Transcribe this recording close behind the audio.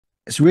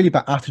It's really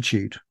about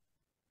attitude,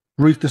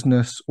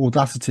 ruthlessness,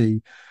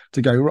 audacity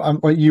to go,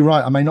 well, you're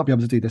right, I may not be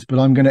able to do this, but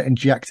I'm going to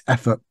inject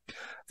effort.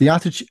 The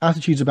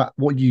attitude's about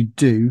what you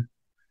do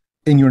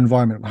in your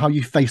environment, how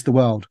you face the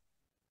world.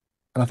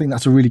 And I think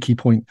that's a really key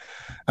point.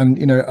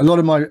 And, a lot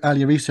of my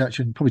earlier research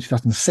in probably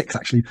 2006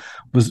 actually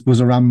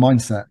was around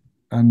mindset.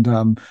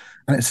 And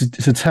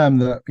it's a term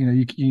that,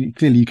 you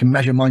clearly you can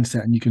measure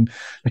mindset and you can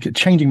look at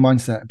changing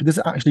mindset, but does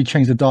it actually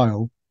change the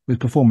dial with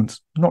performance?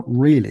 Not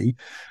really,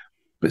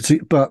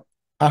 but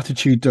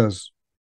attitude does.